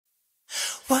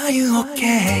Why you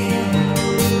okay?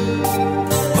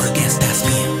 Or guess that's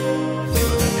me.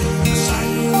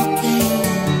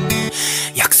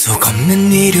 약속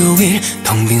없는 일요일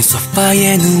텅 빈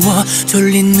소파에 누워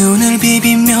졸린 눈을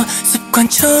비비며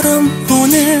습관처럼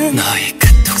보는 너의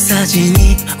카톡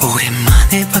사진이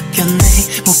오랜만에 바뀌었네.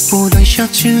 못 보던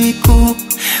셔츠 입고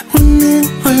웃는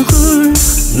얼굴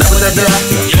나보다 더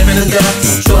열매는 더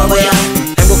좋아 보여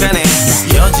행복하네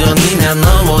여전히 난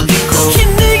너 못 잊고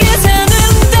힘들게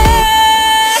사는데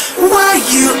Why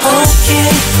you okay?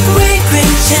 왜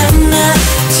괜찮아?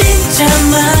 진짜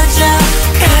맞아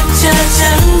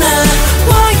가짜잖아.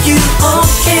 Why you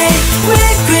okay? 왜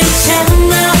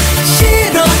괜찮아?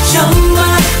 싫어 정말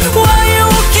Why you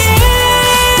okay?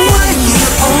 Why you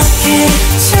okay?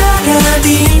 차라리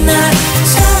날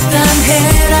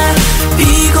차단해라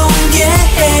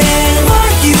비공개해.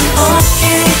 Why you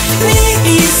okay? 네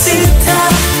인스타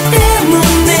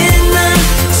때문에 난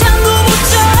잠도 못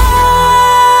자.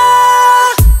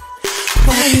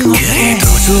 그래도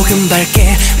조금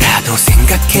밝게 나도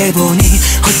생각해보니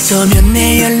어쩌면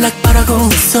내 연락 바라고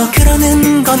있어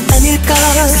그러는 건 아닐까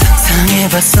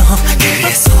상상해봤어.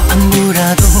 그래서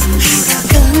안무라도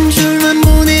약간 줄만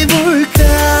보내볼까.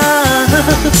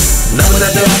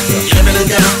 나보다 더 열매는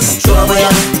더 좋아 보여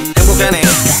행복하네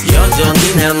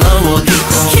여전히 난 너 못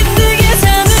잊고 힘들게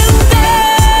사는데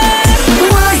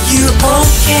Why you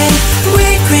okay? 왜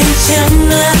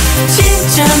괜찮아?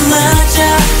 진짜 맞아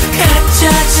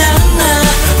가짜잖아.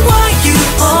 Why you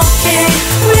okay?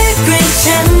 왜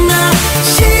괜찮아?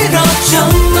 싫어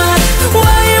정말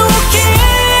Why you okay?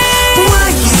 Why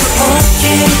you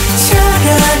okay?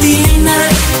 차라리 날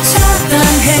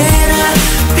차단해라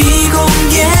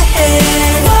비공개해.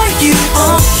 Why you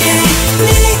okay? 네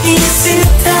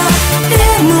인스타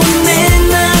때문에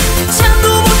난 잠도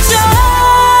못 자.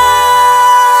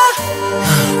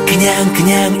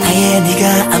 그냥 아예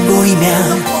네가 안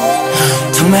보이면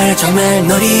정말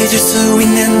널 잊을 수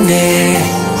있는데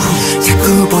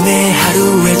자꾸 보내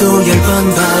하루에도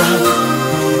 10번 더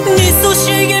네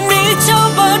소식에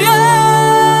미쳐버려.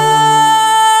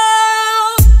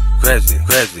 Crazy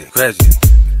crazy crazy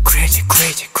Crazy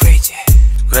crazy crazy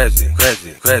Crazy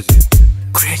crazy crazy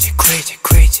Crazy crazy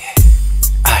crazy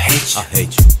I hate you I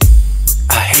hate you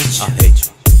I hate you I hate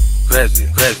you Crazy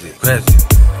crazy crazy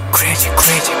Crazy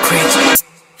crazy crazy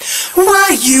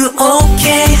Why you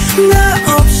okay? 나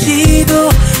없이도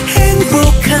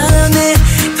행복하네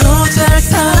더 잘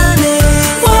사네.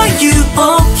 Why you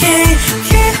okay?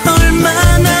 걔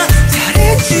얼마나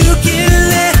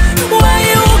잘해주길래 Why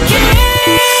you okay?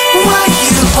 Why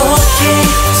you okay?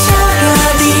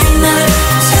 차라리 날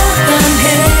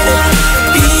차단해라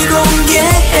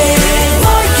비공개해.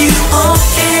 Why you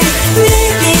okay? 네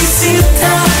인스타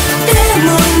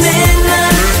때문에 난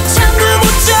잠도 못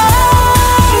자.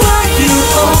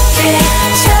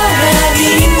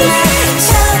 차라리 날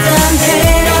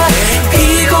차단해라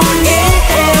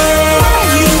비공개해. Why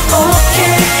you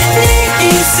okay? 네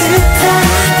인스타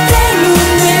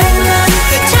때문에 난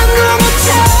잠도 못 자.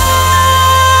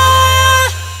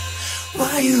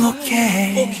 Why you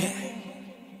okay?